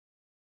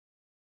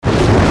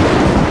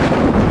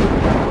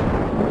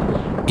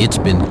It's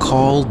been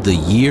called the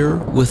year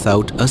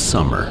without a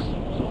summer.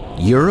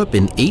 Europe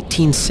in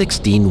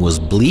 1816 was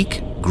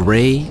bleak,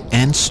 gray,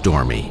 and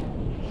stormy,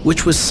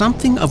 which was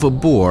something of a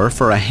bore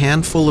for a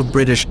handful of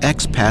British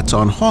expats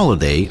on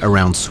holiday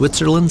around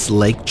Switzerland's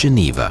Lake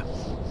Geneva.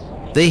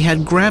 They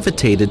had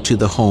gravitated to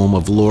the home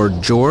of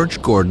Lord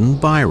George Gordon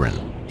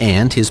Byron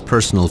and his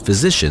personal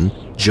physician,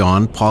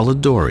 John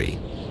Polidori.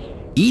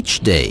 Each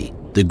day,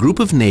 the group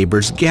of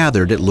neighbors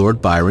gathered at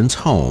Lord Byron's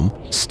home,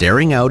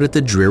 staring out at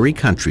the dreary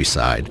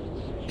countryside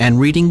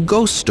and reading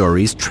ghost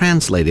stories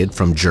translated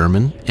from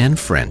German and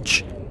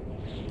French.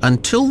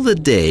 Until the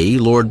day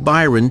Lord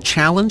Byron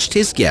challenged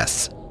his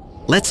guests,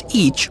 let's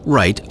each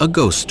write a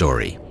ghost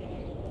story.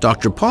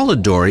 Dr.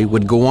 Polidori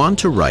would go on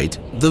to write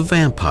The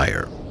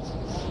Vampire.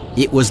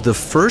 It was the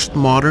first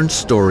modern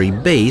story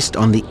based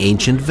on the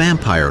ancient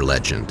vampire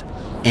legend,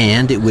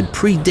 and it would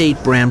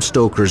predate Bram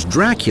Stoker's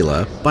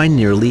Dracula by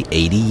nearly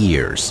 80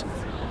 years.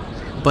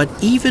 But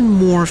even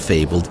more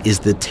fabled is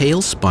the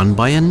tale spun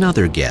by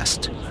another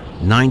guest,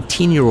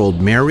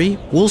 19-year-old Mary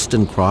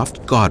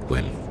Wollstonecraft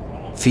Godwin,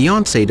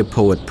 fiancée to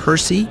poet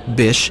Percy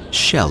Bysshe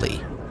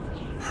Shelley.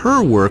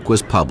 Her work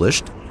was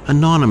published,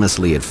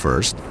 anonymously at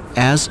first,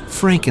 as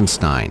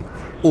Frankenstein,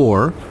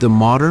 or the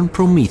modern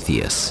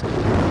Prometheus.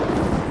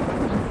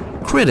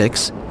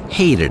 Critics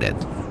hated it.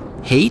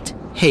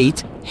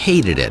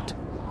 Hated it.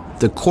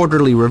 The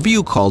Quarterly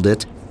Review called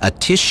it a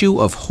tissue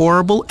of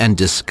horrible and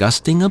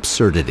disgusting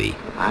absurdity.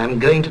 I'm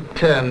going to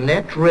turn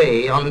that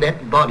ray on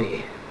that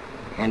body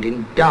and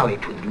endow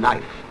it with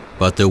life.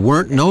 But there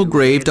weren't no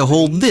grave to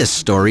hold this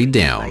story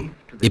down.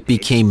 It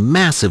became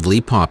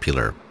massively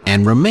popular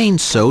and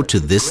remains so to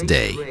this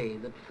day.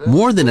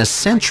 More than a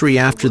century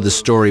after the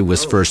story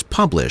was first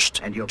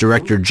published,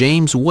 director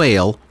James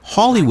Whale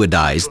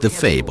Hollywoodized the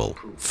fable,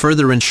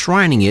 further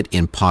enshrining it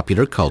in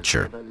popular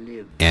culture.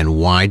 And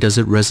why does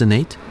it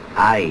resonate?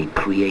 I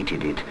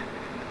created it.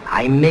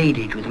 I made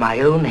it with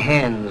my own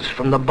hands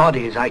from the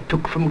bodies I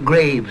took from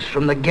graves,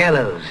 from the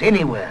gallows,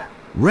 anywhere.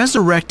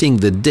 Resurrecting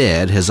the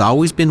dead has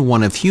always been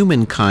one of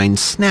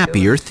humankind's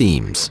snappier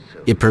themes.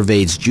 It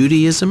pervades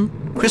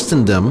Judaism,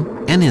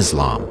 Christendom, and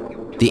Islam.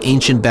 The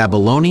ancient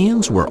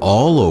Babylonians were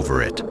all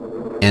over it.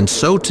 And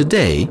so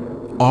today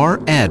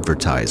are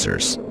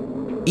advertisers.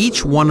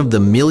 Each one of the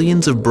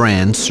millions of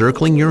brands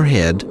circling your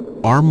head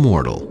are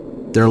mortal.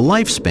 Their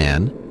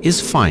lifespan is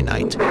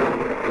finite.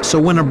 So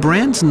when a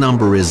brand's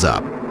number is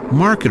up,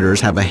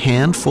 marketers have a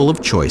handful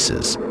of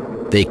choices.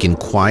 They can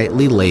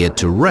quietly lay it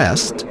to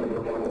rest,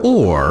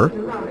 or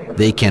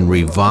they can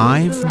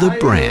revive the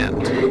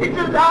brand. It's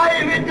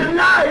alive! It's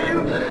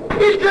alive!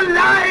 It's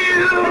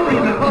alive!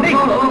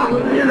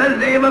 In the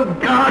name of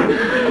God!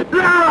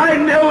 Now I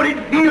know what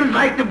it feels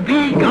like to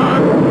be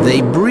God!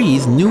 They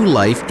breathe new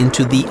life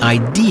into the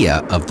idea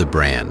of the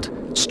brand,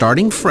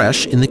 starting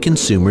fresh in the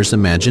consumer's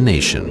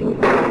imagination.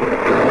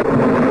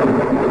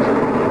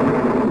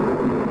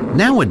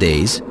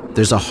 Nowadays,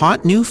 there's a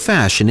hot new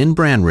fashion in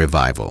brand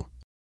revival: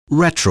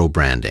 retro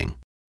branding.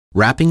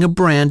 Wrapping a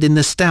brand in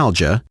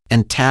nostalgia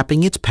and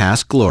tapping its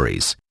past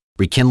glories,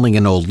 rekindling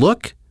an old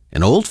look,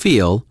 an old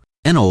feel,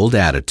 an old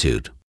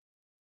attitude.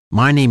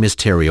 My name is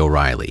Terry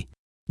O'Reilly.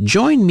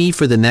 Join me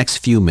for the next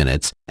few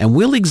minutes and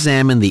we'll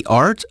examine the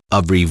art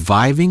of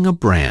reviving a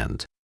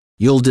brand.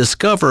 You'll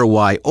discover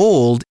why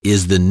old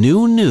is the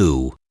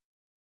new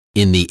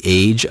in the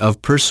age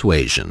of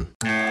persuasion.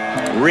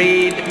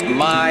 Read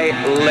my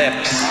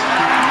lips.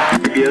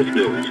 CBS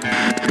News.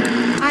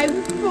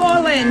 I've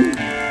fallen,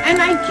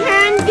 and I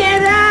can't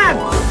get up.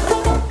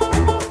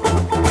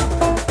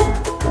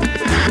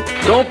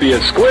 Don't be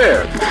a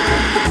square.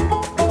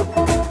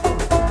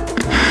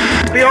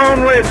 The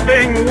only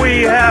thing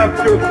we have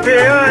to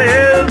fear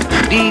is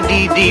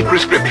DDD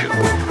prescription.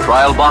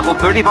 Trial bottle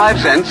 35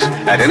 cents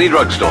at any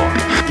drugstore.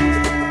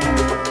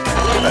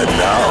 And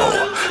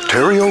now,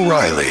 Terry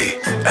O'Reilly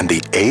and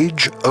the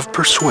Age of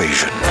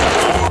Persuasion.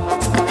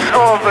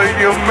 all the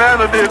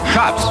humanity.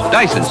 Chops,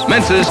 dices,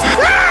 minces.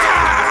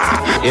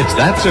 It's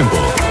that simple.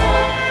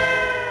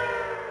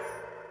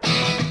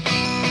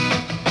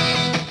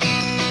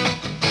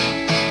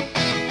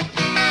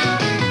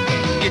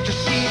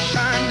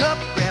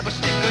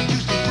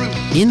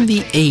 In the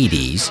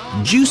 80s,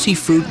 Juicy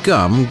Fruit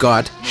gum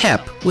got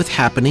hep with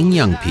happening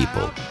young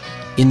people.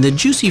 In the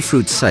Juicy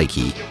Fruit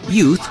psyche,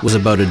 youth was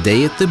about a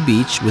day at the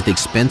beach with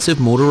expensive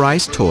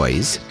motorized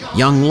toys,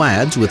 young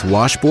lads with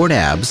washboard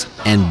abs,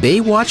 and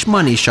Baywatch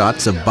money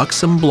shots of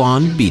buxom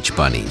blonde beach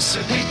bunnies.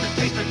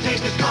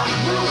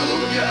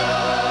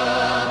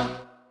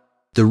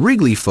 The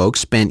Wrigley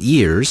folks spent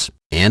years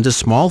and a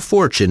small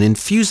fortune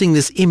infusing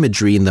this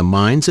imagery in the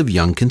minds of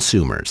young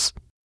consumers.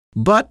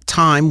 But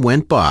time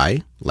went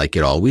by, like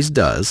it always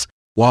does,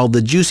 while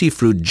the Juicy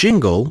Fruit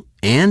jingle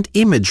and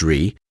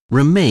imagery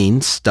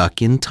remained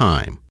stuck in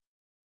time.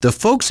 The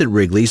folks at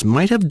Wrigley's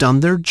might have done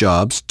their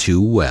jobs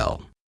too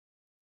well.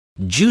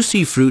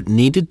 Juicy Fruit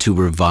needed to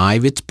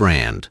revive its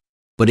brand,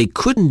 but it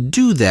couldn't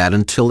do that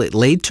until it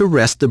laid to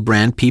rest the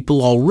brand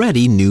people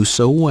already knew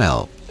so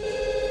well.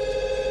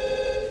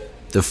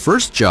 The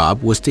first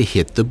job was to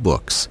hit the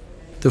books.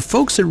 The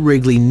folks at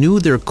Wrigley knew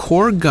their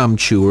core gum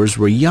chewers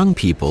were young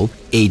people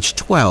aged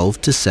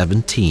 12 to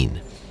 17.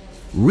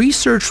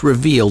 Research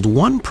revealed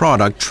one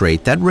product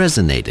trait that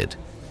resonated: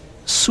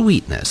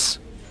 sweetness.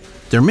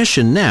 Their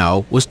mission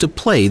now was to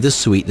play the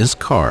sweetness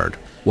card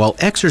while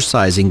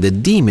exercising the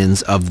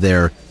demons of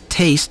their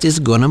 "taste is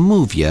gonna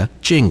move ya"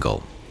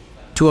 jingle.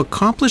 To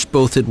accomplish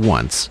both at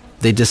once,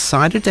 they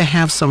decided to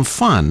have some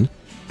fun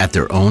at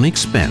their own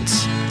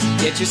expense.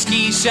 Get your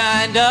skis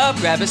shined up,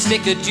 grab a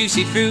stick of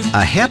juicy fruit.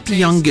 A hep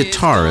young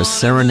guitarist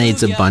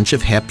serenades a bunch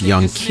of hep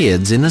young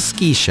kids in a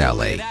ski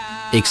chalet,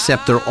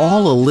 except they're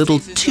all a little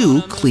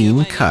too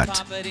clean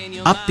cut.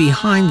 Up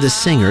behind the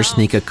singer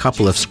sneak a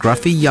couple of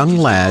scruffy young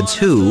lads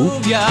who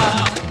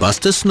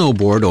bust a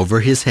snowboard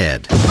over his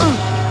head.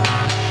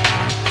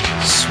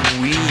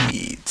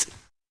 Sweet.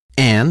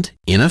 And,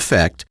 in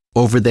effect,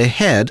 over the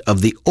head of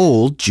the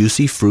old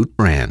Juicy Fruit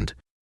brand.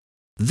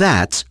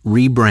 That's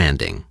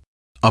rebranding.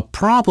 A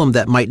problem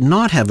that might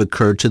not have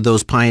occurred to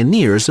those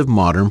pioneers of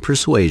modern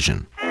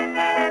persuasion.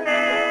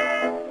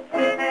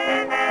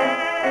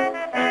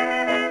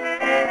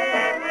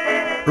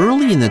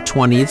 Early in the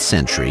 20th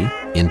century,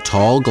 in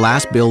tall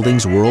glass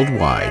buildings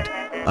worldwide,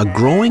 a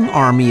growing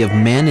army of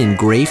men in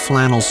gray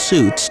flannel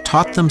suits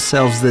taught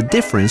themselves the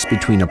difference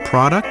between a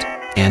product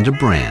and a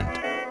brand.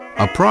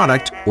 A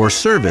product or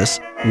service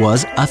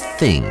was a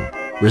thing,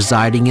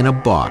 residing in a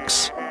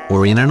box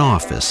or in an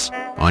office,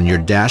 on your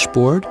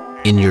dashboard,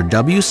 in your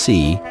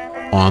WC,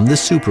 on the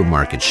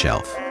supermarket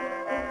shelf.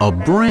 A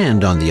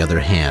brand, on the other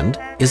hand,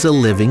 is a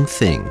living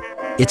thing.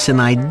 It's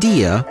an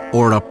idea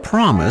or a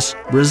promise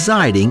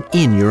residing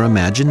in your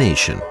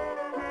imagination.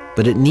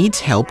 But it needs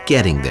help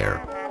getting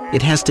there.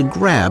 It has to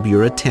grab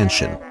your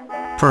attention,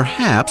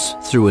 perhaps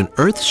through an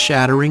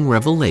earth-shattering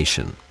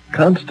revelation.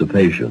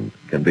 Constipation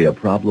can be a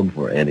problem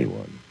for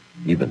anyone,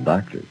 even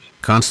doctors.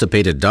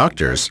 Constipated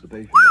doctors?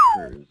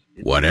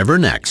 Whatever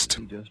next.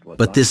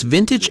 But this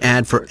vintage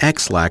ad for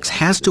Ex-Lax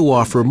has to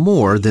offer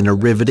more than a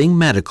riveting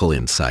medical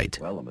insight.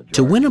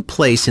 To win a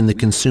place in the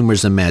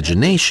consumer's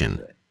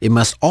imagination, it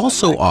must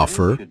also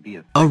offer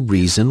a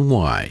reason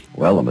why.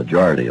 Well, a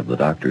majority of the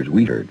doctors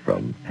we heard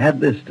from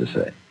had this to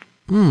say.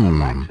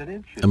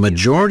 A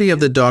majority of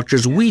the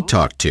doctors we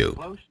talked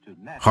to.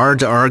 Hard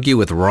to argue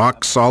with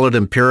rock-solid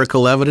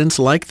empirical evidence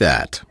like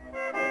that.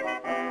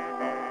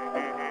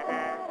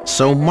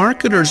 So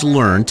marketers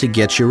learn to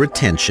get your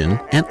attention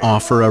and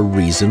offer a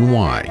reason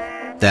why.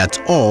 That's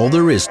all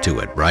there is to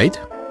it, right?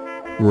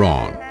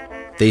 Wrong.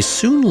 They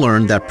soon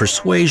learn that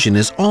persuasion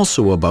is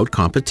also about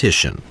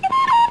competition.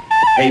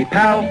 Hey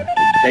pal,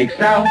 take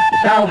Sal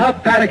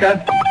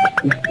Hepatica.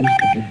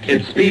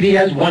 It's speedy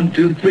as 1,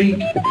 2,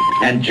 3,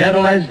 and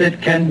gentle as it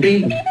can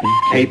be.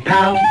 Hey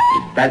pal,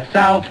 that's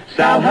Sal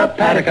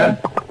Hepatica.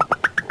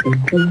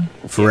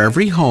 For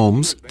every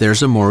Holmes,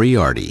 there's a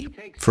Moriarty.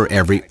 For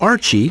every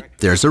Archie,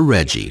 there's a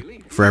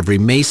Reggie. For every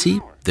Macy,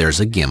 there's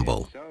a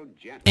Gimbal.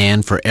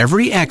 And for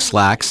every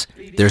Ex-Lax,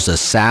 there's a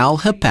Sal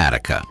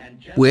Hepatica,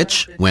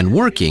 which, when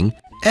working,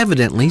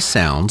 evidently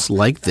sounds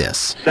like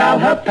this. Sal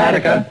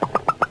Hepatica.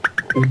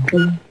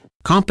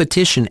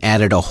 Competition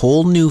added a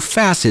whole new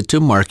facet to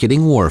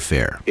marketing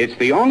warfare. It's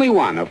the only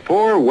one of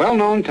 4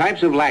 well-known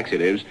types of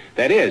laxatives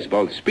that is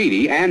both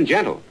speedy and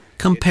gentle.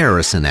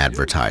 Comparison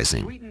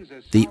advertising.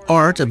 The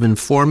art of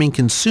informing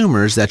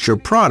consumers that your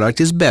product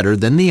is better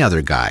than the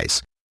other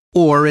guys,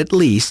 or at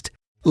least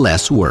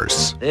less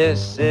worse.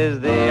 This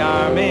is the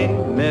Army,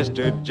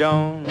 Mr.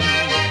 Jones.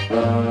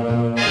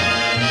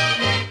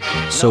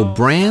 So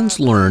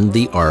brands learned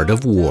the art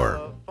of war,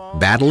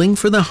 battling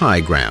for the high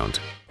ground,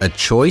 a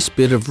choice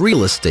bit of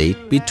real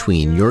estate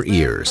between your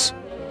ears.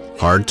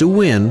 Hard to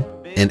win,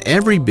 and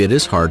every bit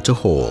as hard to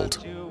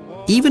hold.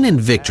 Even in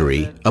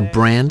victory, a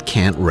brand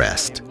can't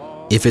rest.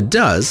 If it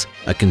does,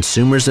 a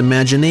consumer's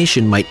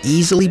imagination might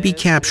easily be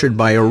captured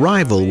by a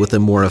rival with a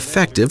more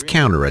effective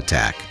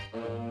counterattack.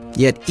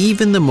 Yet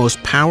even the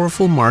most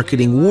powerful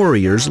marketing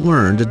warriors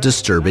learned a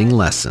disturbing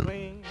lesson,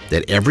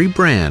 that every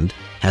brand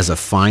has a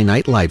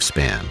finite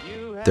lifespan.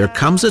 There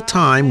comes a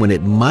time when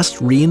it must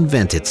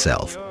reinvent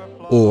itself,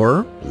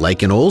 or,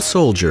 like an old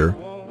soldier,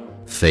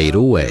 fade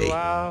away.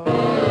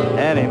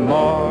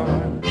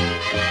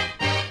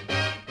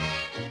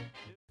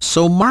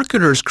 So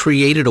marketers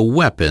created a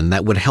weapon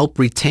that would help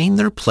retain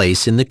their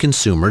place in the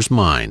consumer's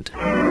mind.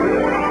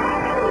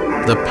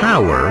 The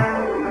power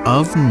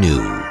of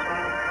new.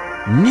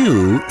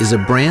 New is a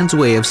brand's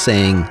way of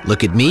saying,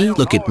 look at me,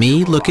 look at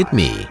me, look at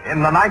me.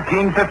 In the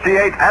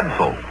 1958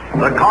 Edsel,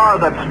 the car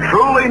that's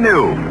truly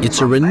new. It's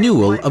a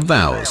renewal of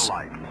vows.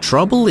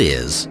 Trouble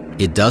is,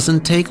 it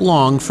doesn't take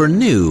long for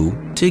new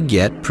to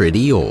get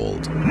pretty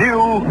old.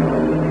 New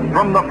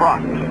from the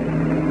front.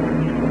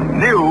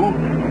 New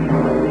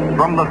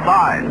from the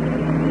side.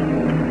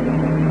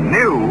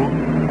 New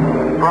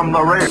from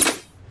the rear.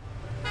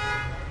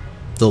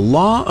 The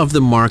law of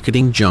the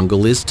marketing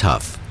jungle is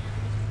tough,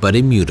 but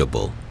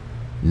immutable.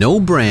 No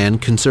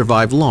brand can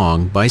survive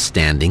long by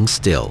standing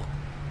still.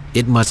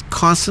 It must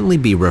constantly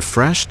be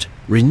refreshed,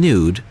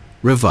 renewed,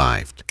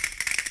 revived.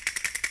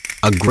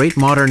 A great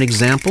modern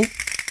example?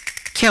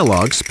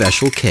 Kellogg's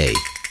Special K,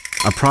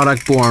 a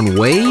product born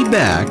way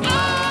back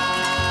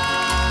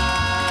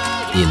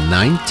in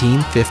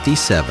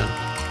 1957.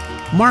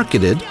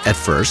 Marketed at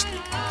first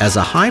as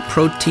a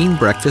high-protein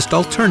breakfast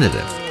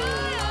alternative,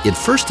 it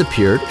first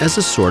appeared as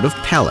a sort of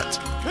pellet.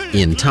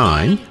 In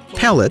time,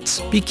 pellets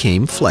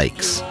became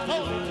flakes.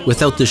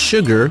 Without the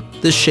sugar,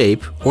 the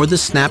shape, or the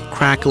snap,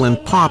 crackle,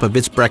 and pop of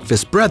its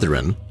breakfast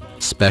brethren,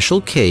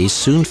 Special K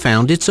soon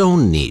found its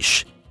own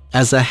niche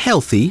as a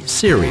healthy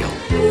cereal.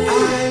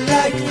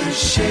 I like the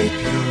shape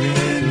you're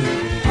in.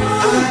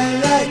 I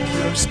like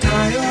your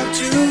style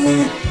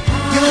too.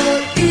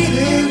 You're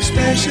eating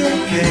Special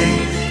K.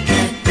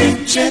 Can't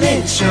pinch an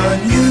inch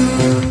on you.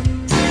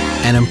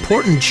 An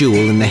important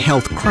jewel in the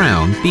health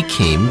crown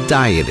became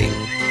dieting.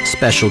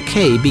 Special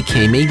K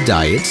became a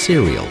diet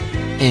cereal,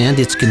 and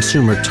its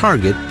consumer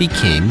target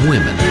became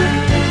women.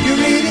 You're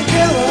eating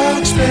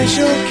Kellogg's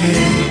Special K.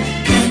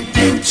 Can't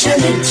pinch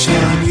an inch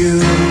on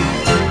you.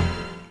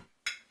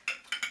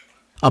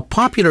 A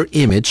popular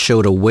image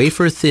showed a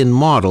wafer-thin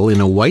model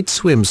in a white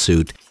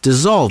swimsuit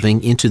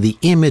dissolving into the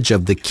image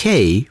of the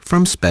K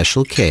from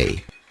Special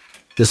K.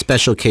 The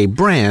Special K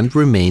brand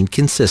remained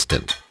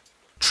consistent.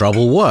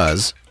 Trouble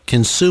was,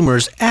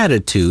 consumers'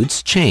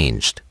 attitudes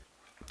changed.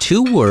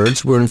 Two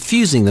words were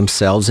infusing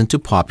themselves into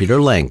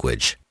popular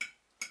language: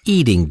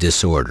 eating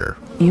disorder.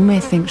 You may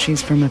think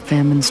she's from a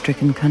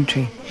famine-stricken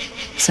country,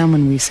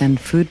 someone we send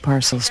food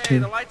parcels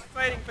to.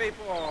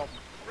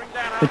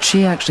 But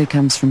she actually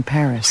comes from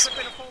Paris,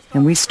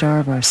 and we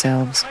starve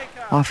ourselves,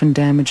 often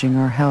damaging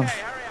our health,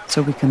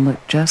 so we can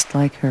look just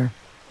like her.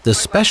 The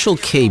Special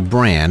K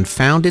brand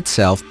found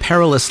itself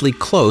perilously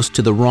close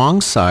to the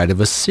wrong side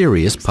of a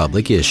serious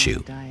public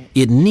issue.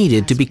 It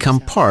needed to become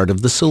part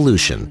of the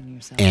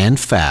solution, and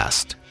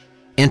fast.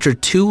 Enter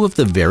two of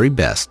the very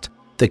best,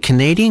 the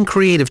Canadian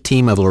creative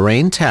team of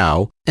Lorraine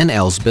Tao and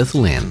Elsbeth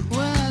Lynn.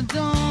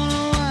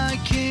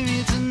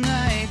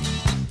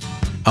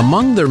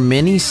 Among their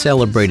many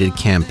celebrated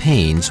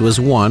campaigns was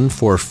one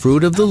for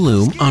Fruit of the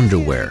Loom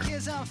underwear,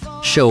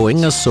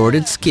 showing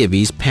assorted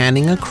skivvies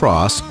panning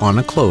across on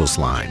a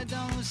clothesline.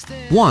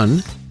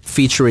 One,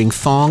 featuring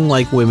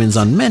thong-like women's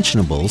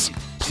unmentionables,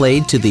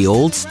 played to the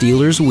old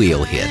Steelers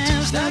wheel hit.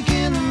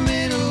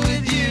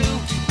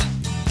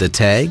 The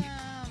tag?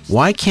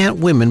 Why can't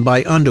women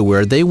buy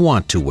underwear they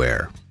want to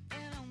wear?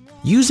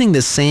 Using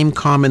the same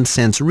common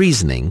sense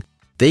reasoning,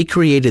 they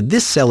created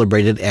this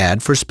celebrated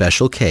ad for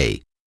Special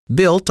K,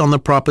 built on the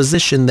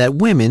proposition that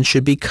women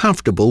should be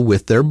comfortable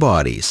with their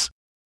bodies.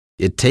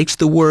 It takes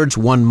the words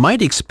one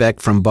might expect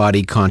from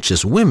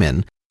body-conscious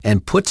women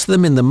and puts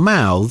them in the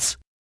mouths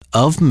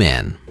of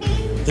men.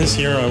 This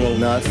year I will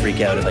not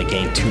freak out if I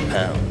gain 2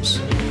 pounds.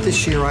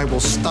 This year I will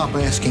stop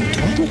asking,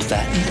 do I look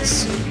fat?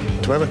 Yes.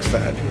 Do I look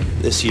fat?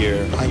 This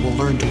year I will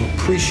learn to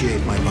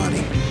appreciate my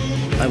body.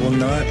 I will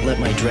not let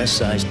my dress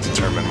size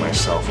determine my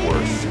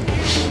self-worth.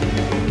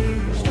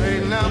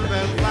 Straighten up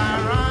and fly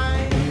right.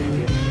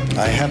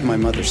 I have my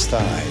mother's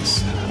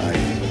thighs. I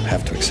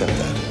have to accept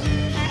that.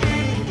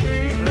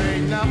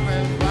 Straighten up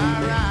and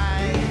fly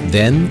right.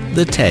 Then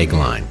the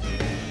tagline.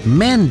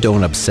 Men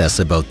don't obsess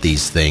about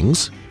these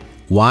things.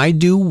 Why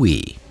do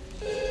we?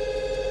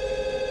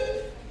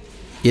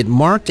 It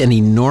marked an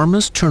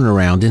enormous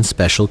turnaround in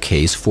Special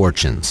K's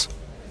fortunes.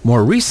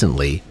 More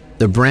recently,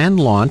 the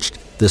brand launched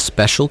the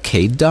Special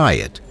K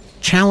Diet,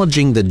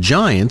 challenging the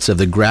giants of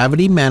the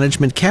gravity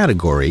management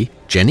category,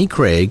 Jenny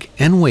Craig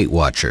and Weight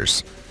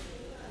Watchers.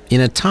 In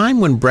a time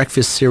when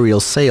breakfast cereal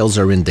sales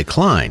are in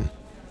decline,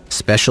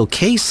 Special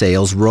K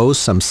sales rose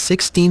some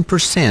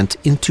 16%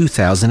 in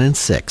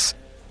 2006,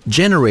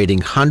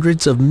 generating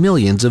hundreds of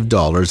millions of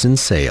dollars in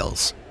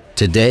sales.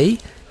 Today,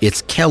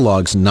 it's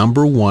Kellogg's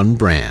 #1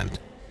 brand.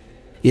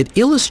 It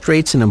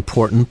illustrates an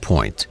important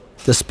point.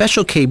 The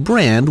Special K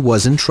brand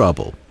was in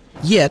trouble.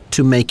 Yet,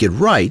 to make it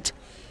right,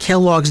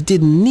 Kellogg's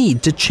didn't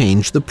need to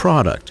change the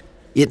product.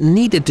 It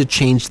needed to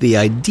change the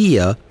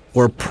idea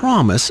or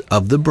promise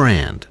of the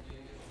brand.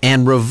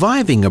 And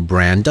reviving a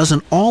brand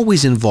doesn't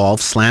always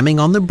involve slamming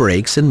on the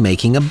brakes and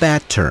making a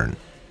bat turn.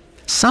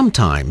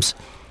 Sometimes,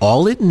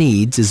 all it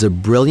needs is a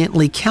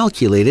brilliantly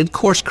calculated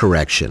course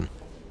correction,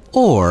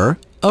 or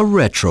a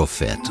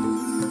retrofit.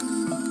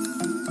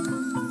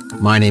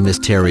 My name is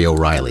Terry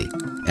O'Reilly,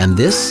 and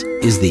this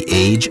is The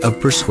Age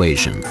of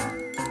Persuasion.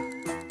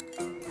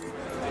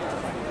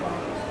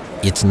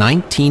 It's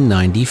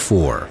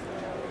 1994.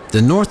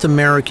 The North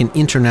American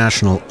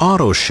International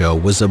Auto Show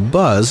was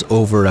abuzz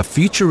over a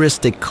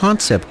futuristic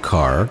concept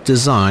car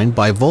designed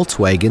by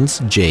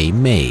Volkswagen's J.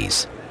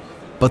 Mays.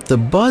 But the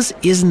buzz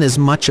isn't as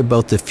much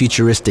about the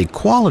futuristic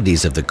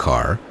qualities of the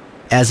car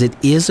as it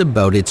is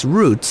about its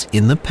roots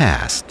in the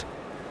past.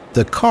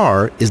 The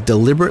car is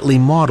deliberately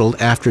modeled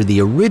after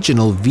the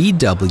original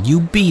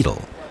VW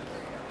Beetle.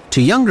 To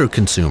younger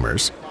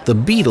consumers, the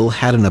Beetle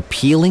had an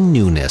appealing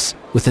newness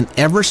with an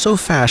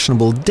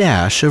ever-so-fashionable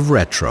dash of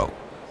retro.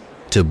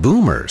 To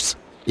boomers,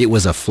 it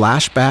was a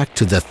flashback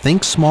to the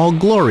think small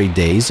glory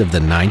days of the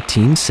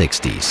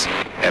 1960s.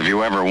 Have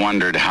you ever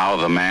wondered how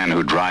the man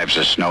who drives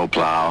a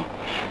snowplow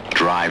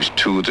drives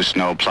to the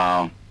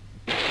snowplow?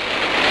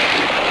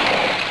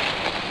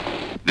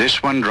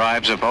 This one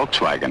drives a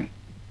Volkswagen.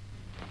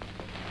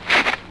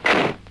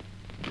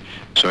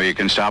 So you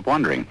can stop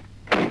wondering.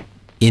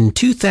 In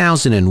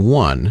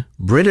 2001,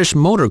 British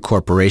Motor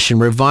Corporation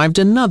revived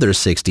another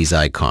 60s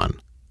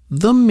icon,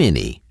 the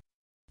Mini.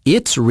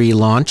 Its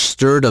relaunch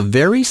stirred a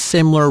very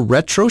similar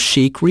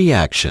retro-chic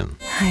reaction.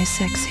 Hi,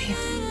 sexy.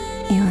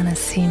 You want to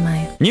see my...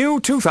 New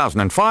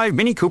 2005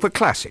 Mini Cooper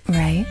Classic.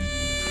 Right.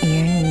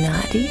 You're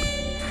naughty.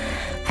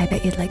 I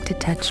bet you'd like to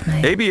touch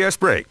my... ABS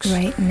brakes.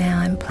 Right now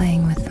I'm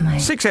playing with my...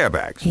 6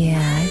 airbags. Yeah,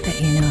 I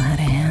bet you know how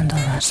to handle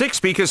that.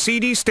 6-speaker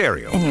CD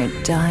stereo. And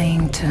you're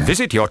dying to...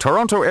 Visit your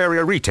Toronto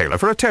area retailer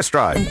for a test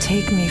drive. And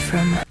take me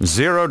from...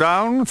 0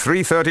 down,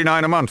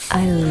 $339 a month.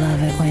 I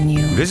love it when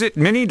you... Visit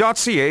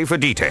mini.ca for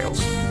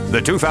details.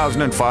 The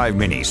 2005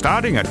 Mini,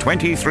 starting at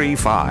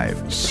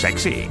 $23,500.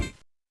 Sexy.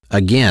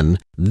 Again,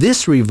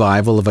 this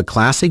revival of a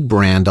classic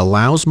brand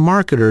allows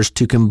marketers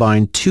to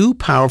combine two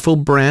powerful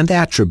brand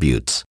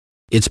attributes.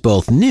 It's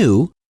both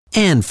new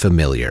and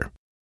familiar.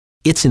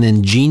 It's an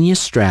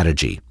ingenious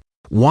strategy.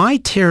 Why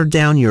tear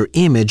down your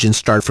image and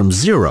start from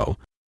zero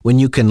when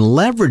you can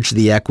leverage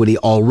the equity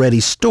already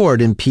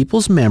stored in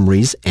people's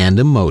memories and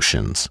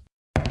emotions?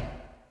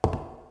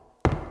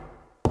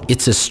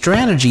 It's a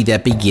strategy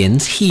that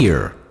begins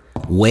here,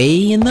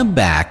 way in the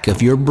back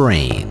of your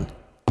brain.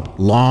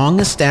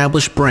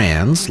 Long-established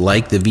brands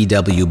like the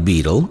VW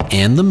Beetle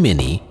and the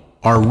Mini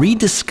are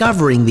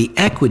rediscovering the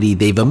equity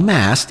they've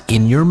amassed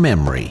in your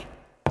memory,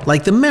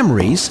 like the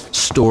memories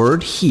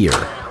stored here.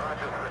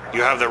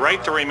 You have the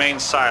right to remain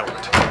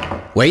silent.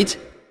 Wait,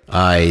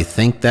 I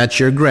think that's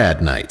your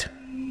grad night.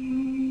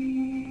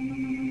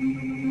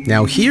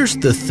 Now here's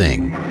the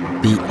thing.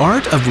 The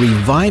art of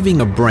reviving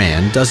a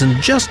brand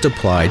doesn't just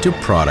apply to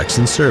products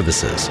and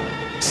services.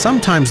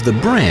 Sometimes the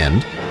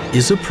brand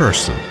is a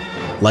person,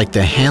 like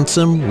the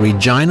handsome,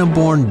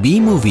 Regina-born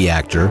B-movie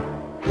actor,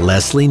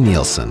 Leslie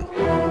Nielsen.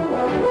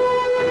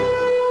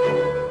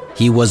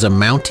 He was a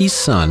Mountie's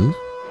son,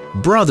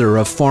 brother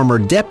of former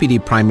Deputy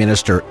Prime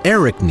Minister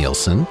Eric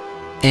Nielsen,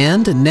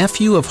 and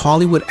nephew of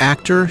Hollywood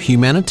actor,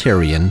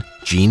 humanitarian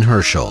Jean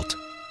Hersholt.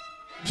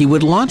 He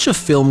would launch a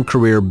film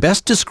career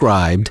best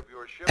described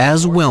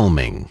as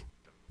whelming.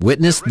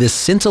 Witness this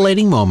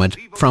scintillating moment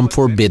from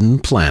Forbidden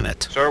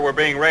Planet. Sir, we're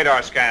being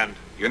radar scanned.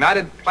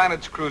 United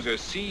Planets Cruiser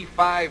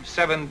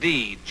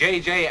C-57D,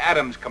 J.J.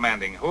 Adams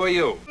commanding. Who are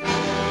you?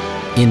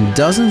 In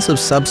dozens of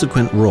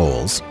subsequent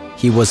roles,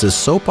 he was a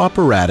soap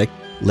operatic,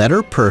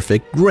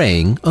 letter-perfect,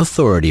 graying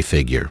authority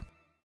figure.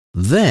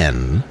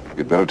 Then...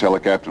 You'd better tell the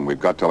captain we've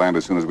got to land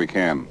as soon as we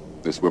can.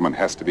 This woman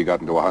has to be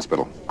gotten to a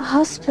hospital. A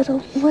hospital?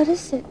 What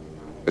is it?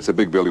 It's a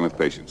big building with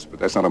patients, but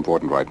that's not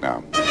important right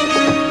now.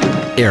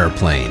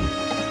 Airplane.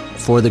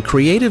 For the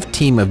creative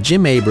team of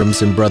Jim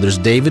Abrams and brothers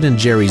David and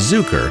Jerry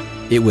Zucker,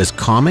 it was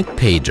comic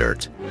pay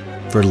dirt.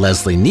 For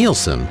Leslie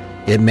Nielsen,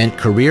 it meant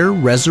career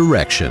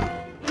resurrection,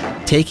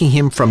 taking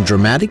him from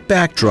dramatic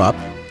backdrop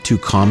to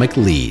comic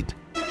lead,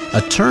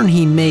 a turn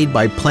he made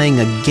by playing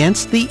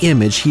against the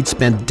image he'd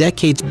spent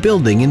decades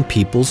building in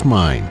people's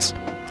minds.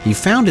 He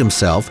found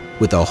himself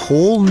with a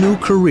whole new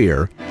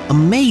career,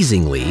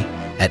 amazingly,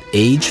 at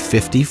age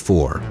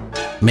 54.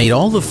 Made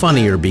all the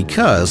funnier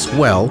because,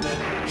 well,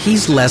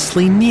 he's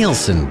Leslie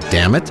Nielsen,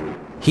 damn it.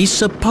 He's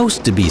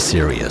supposed to be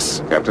serious.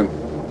 Captain,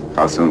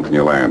 how soon can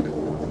you land?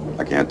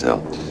 I can't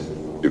tell.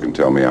 You can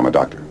tell me I'm a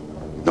doctor.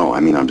 No, I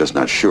mean, I'm just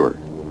not sure.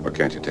 Or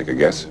can't you take a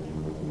guess?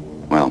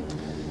 Well,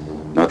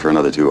 not for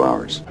another 2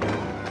 hours.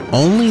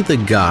 Only the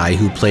guy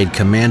who played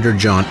Commander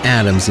John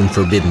Adams in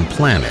Forbidden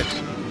Planet,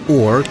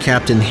 or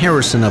Captain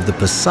Harrison of the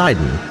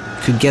Poseidon,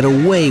 could get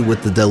away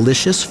with the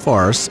delicious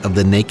farce of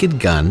the Naked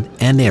Gun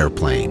and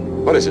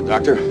Airplane. What is it,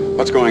 Doctor?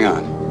 What's going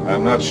on?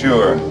 I'm not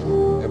sure.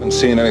 Haven't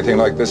seen anything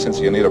like this since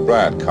the Anita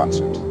Brad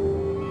concert.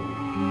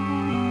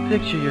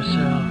 Picture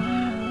yourself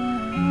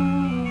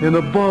in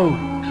a boat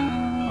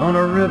on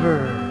a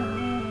river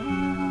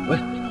with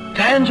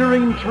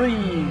tangerine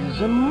trees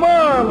and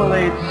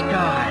marmalade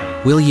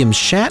sky. William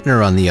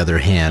Shatner, on the other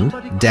hand,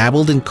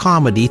 dabbled in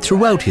comedy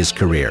throughout his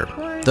career,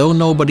 though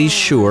nobody's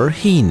sure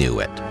he knew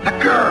it. A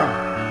girl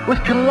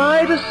with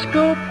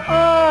kaleidoscope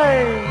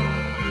eyes.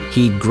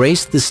 He'd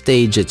graced the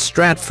stage at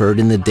Stratford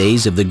in the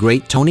days of the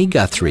great Tony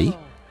Guthrie.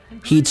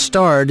 He'd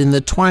starred in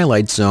The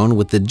Twilight Zone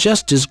with the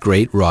just as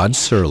great Rod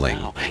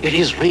Serling. It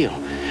is real.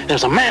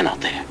 There's a man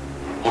out there.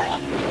 Or a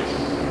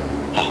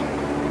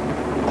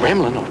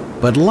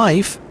gremlin. But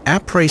life,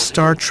 après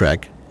Star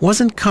Trek,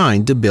 wasn't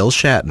kind to Bill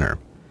Shatner.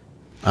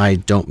 I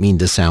don't mean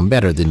to sound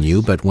better than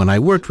you, but when I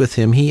worked with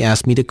him, he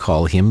asked me to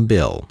call him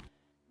Bill.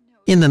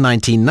 In the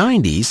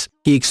 1990s,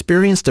 he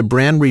experienced a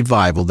brand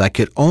revival that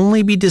could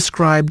only be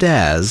described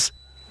as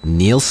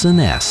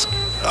Nielsen-esque.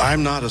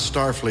 I'm not a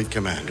Starfleet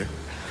commander.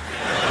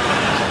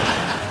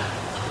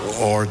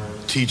 Or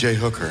T.J.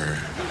 Hooker.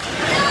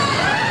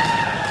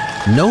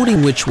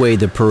 Noting which way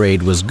the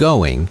parade was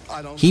going,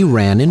 he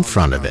ran in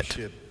front of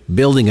it.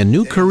 building a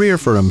new career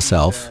for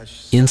himself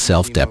in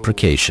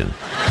self-deprecation.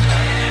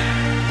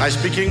 I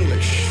speak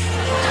English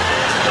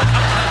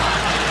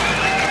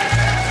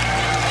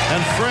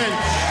and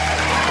French,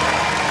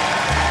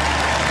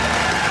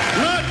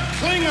 not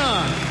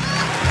Klingon.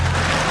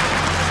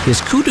 His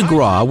coup de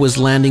grace was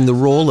landing the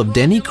role of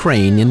Denny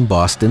Crane in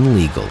Boston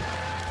Legal.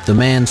 The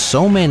man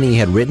so many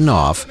had written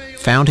off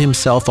found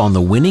himself on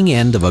the winning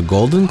end of a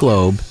Golden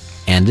Globe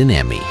and an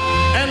Emmy.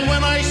 And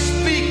when I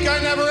speak, I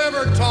never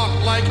ever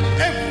talk like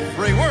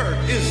every word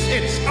is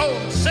its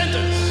own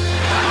sentence.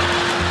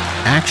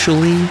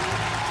 Actually,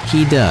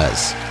 he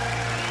does.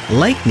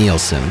 Like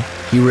Nielsen,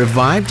 he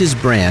revived his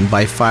brand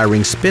by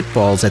firing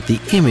spitballs at the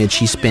image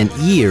he spent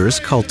years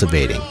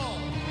cultivating.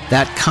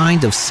 That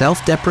kind of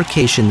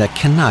self-deprecation that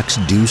Canucks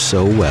do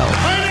so well.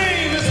 My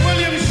name is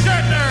William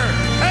Shatner,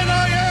 and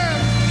I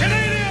am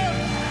Canadian.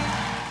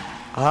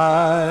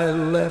 I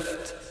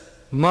left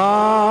my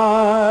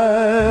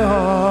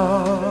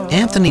heart.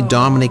 Anthony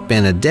Dominic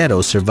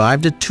Benedetto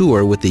survived a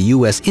tour with the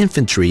U.S.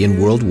 infantry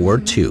in World War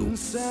II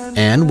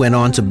and went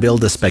on to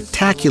build a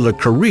spectacular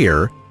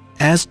career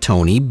as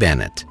Tony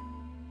Bennett.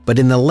 But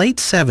in the late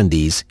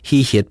 70s,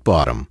 he hit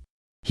bottom.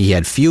 He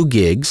had few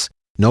gigs,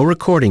 no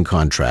recording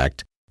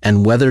contract,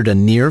 and weathered a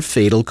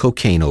near-fatal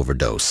cocaine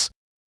overdose.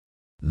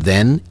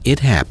 Then it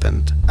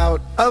happened.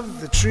 Out of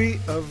the tree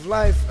of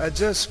life, I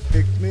just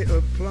picked me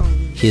a plum.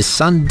 His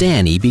son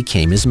Danny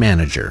became his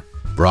manager,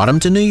 brought him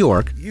to New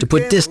York to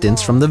put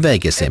distance from the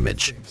Vegas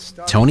image.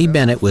 Tony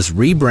Bennett was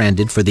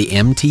rebranded for the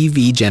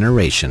MTV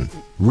generation,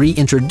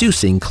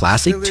 reintroducing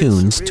classic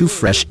tunes to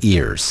fresh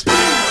ears.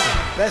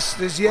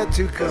 Best is yet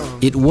to come.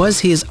 It was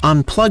his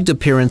unplugged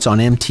appearance on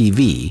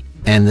MTV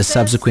and the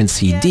subsequent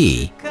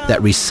CD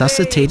that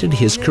resuscitated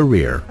his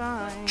career.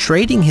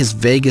 Trading his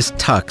Vegas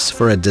tux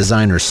for a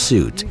designer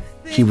suit,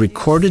 he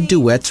recorded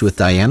duets with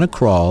Diana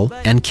Krall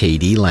and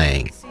K.D.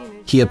 Lang.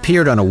 He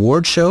appeared on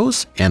award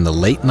shows and the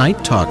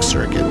late-night talk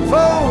circuit.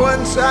 For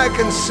once I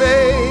can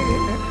say.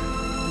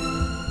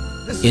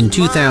 In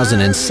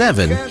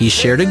 2007, he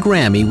shared a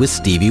Grammy with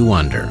Stevie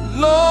Wonder.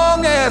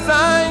 Long as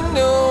I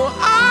know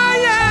I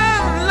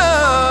am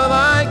love,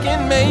 I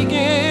can make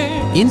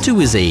it. Into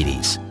his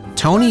 80s,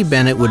 Tony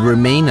Bennett would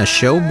remain a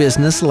show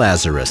business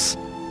Lazarus,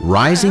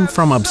 rising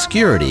from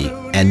obscurity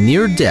and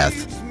near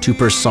death to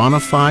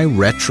personify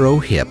retro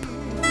hip.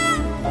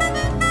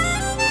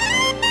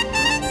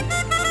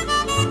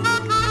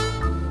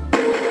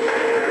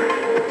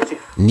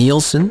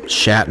 Nielsen,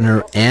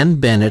 Shatner, and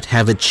Bennett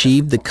have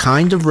achieved the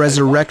kind of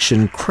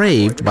resurrection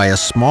craved by a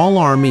small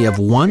army of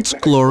once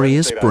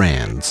glorious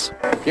brands.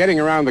 Getting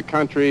around the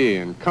country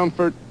in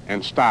comfort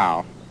and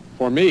style,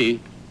 for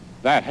me,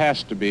 that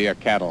has to be a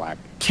Cadillac.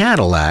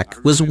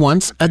 Cadillac was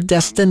once a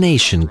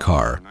destination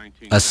car,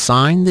 a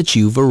sign that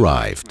you've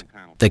arrived.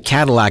 The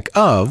Cadillac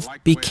of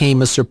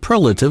became a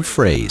superlative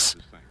phrase.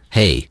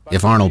 Hey,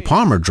 if Arnold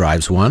Palmer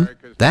drives one,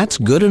 that's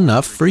good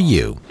enough for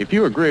you. If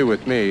you agree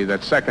with me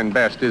that second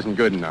best isn't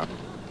good enough,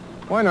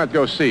 why not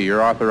go see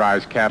your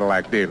authorized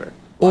Cadillac dealer?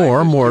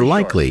 Or, more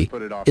likely,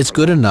 it's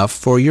good enough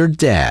for your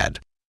dad.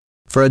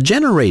 For a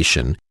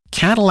generation,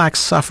 Cadillac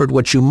suffered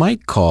what you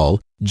might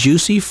call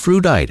juicy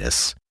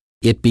fruititis.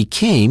 It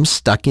became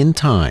stuck in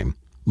time,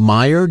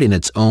 mired in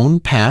its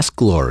own past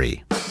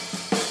glory.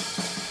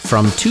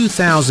 From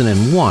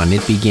 2001,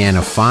 it began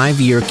a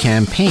 5-year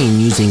campaign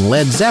using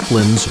Led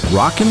Zeppelin's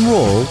rock and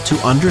roll to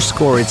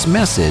underscore its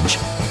message,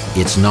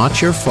 it's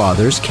not your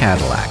father's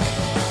Cadillac.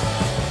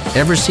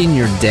 Ever seen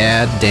your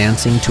dad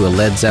dancing to a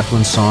Led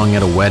Zeppelin song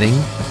at a wedding?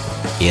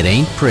 It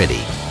ain't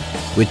pretty,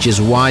 which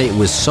is why it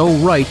was so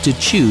right to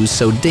choose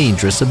so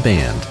dangerous a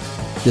band.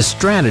 The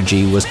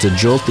strategy was to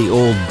jolt the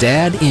old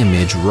dad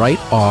image right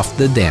off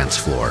the dance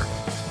floor.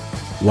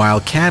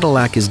 While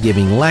Cadillac is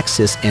giving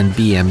Lexus and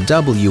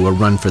BMW a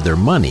run for their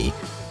money,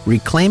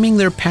 reclaiming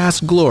their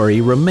past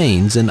glory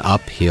remains an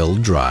uphill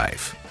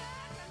drive.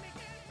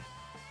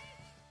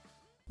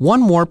 One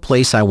more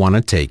place I want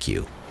to take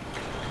you.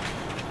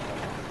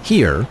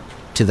 Here,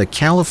 to the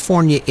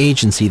California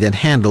agency that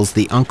handles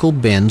the Uncle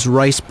Ben's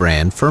rice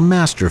brand for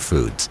Master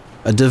Foods,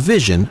 a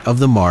division of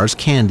the Mars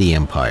Candy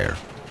Empire.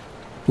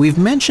 We've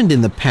mentioned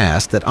in the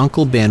past that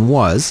Uncle Ben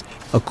was,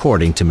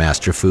 according to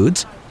Master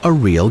Foods, a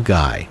real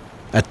guy,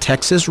 a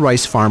Texas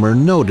rice farmer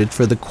noted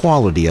for the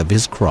quality of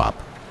his crop.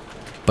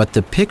 But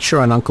the picture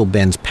on Uncle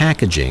Ben's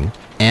packaging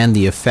and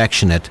the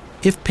affectionate,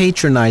 if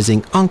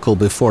patronizing uncle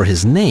before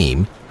his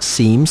name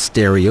seems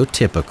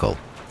stereotypical.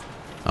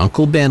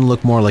 Uncle Ben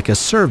looked more like a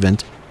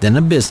servant than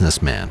a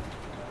businessman,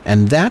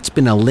 and that's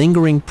been a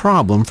lingering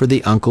problem for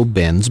the Uncle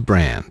Ben's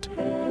brand.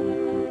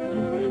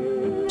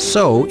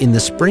 So, in the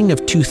spring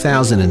of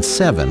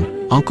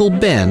 2007, Uncle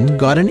Ben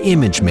got an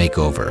image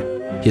makeover.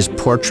 His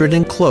portrait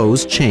and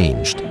clothes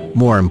changed.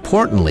 More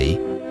importantly,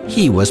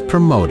 he was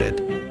promoted.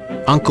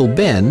 Uncle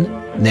Ben,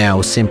 now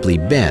simply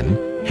Ben,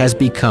 has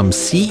become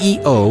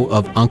CEO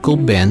of Uncle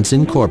Ben's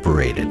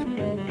Incorporated.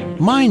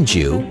 Mind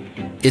you,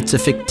 it's a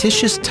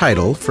fictitious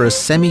title for a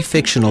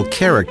semi-fictional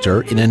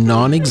character in a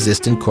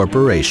non-existent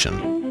corporation,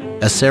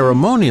 a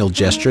ceremonial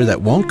gesture that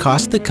won't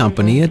cost the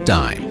company a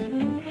dime.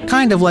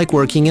 kind of like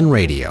working in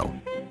radio.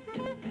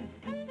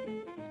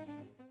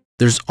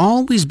 There's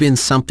always been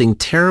something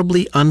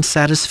terribly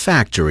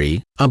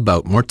unsatisfactory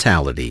about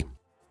mortality.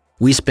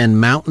 We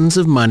spend mountains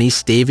of money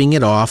staving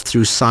it off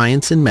through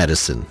science and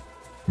medicine.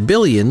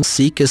 Billions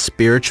seek a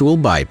spiritual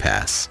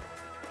bypass.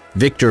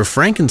 Victor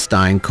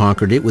Frankenstein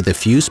conquered it with a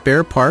few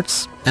spare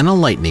parts and a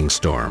lightning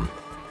storm.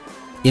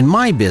 In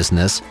my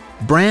business,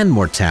 brand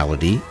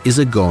mortality is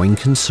a going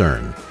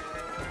concern.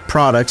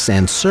 Products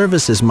and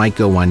services might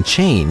go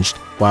unchanged,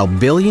 while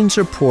billions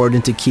are poured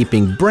into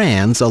keeping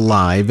brands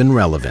alive and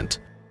relevant.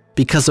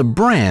 Because a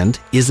brand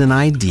is an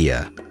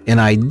idea, and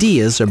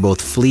ideas are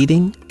both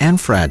fleeting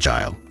and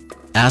fragile.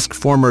 Ask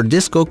former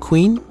disco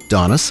queen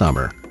Donna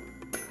Summer.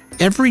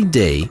 Every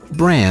day,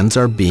 brands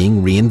are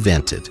being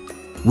reinvented.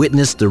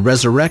 Witness the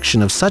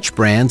resurrection of such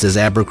brands as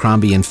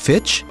Abercrombie &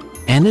 Fitch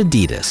and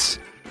Adidas.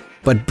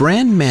 But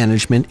brand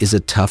management is a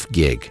tough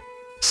gig.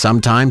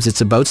 Sometimes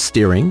it's about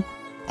steering,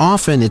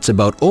 often it's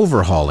about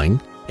overhauling,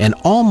 and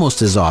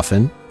almost as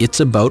often, it's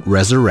about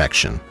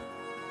resurrection.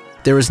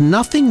 There is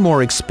nothing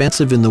more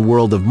expensive in the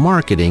world of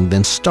marketing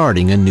than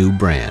starting a new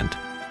brand.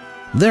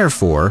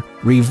 Therefore,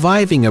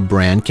 reviving a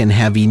brand can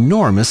have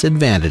enormous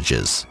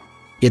advantages.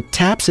 It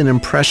taps an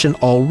impression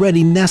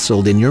already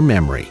nestled in your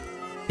memory.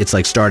 It's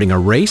like starting a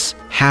race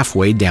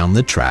halfway down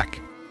the track.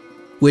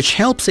 Which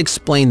helps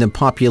explain the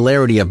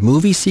popularity of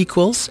movie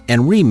sequels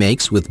and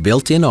remakes with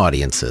built-in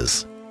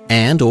audiences.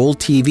 And old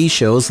TV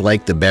shows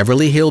like the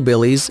Beverly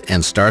Hillbillies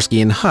and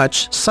Starsky and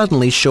Hutch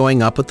suddenly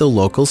showing up at the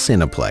local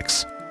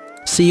Cineplex.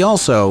 See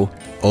also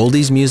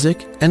oldies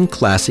music and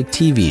classic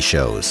TV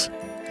shows.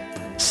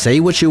 Say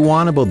what you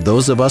want about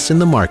those of us in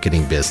the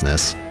marketing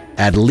business.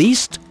 At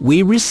least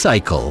we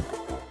recycle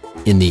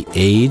in the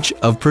age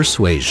of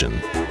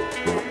persuasion.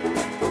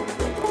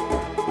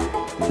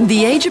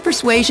 The Age of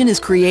Persuasion is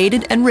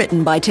created and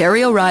written by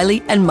Terry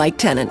O'Reilly and Mike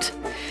Tennant.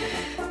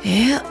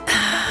 Yeah,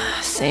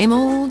 same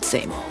old,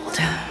 same old.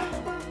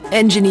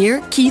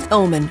 Engineer Keith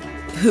Oman,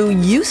 who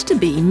used to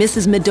be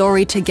Mrs.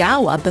 Midori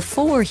Tagawa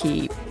before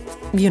he,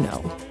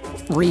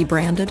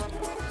 rebranded.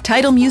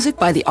 Title music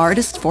by the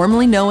artists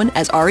formerly known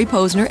as Ari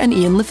Posner and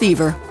Ian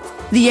Lefevre.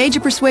 The Age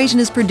of Persuasion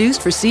is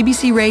produced for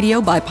CBC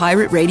Radio by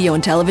Pirate Radio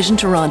and Television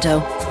Toronto.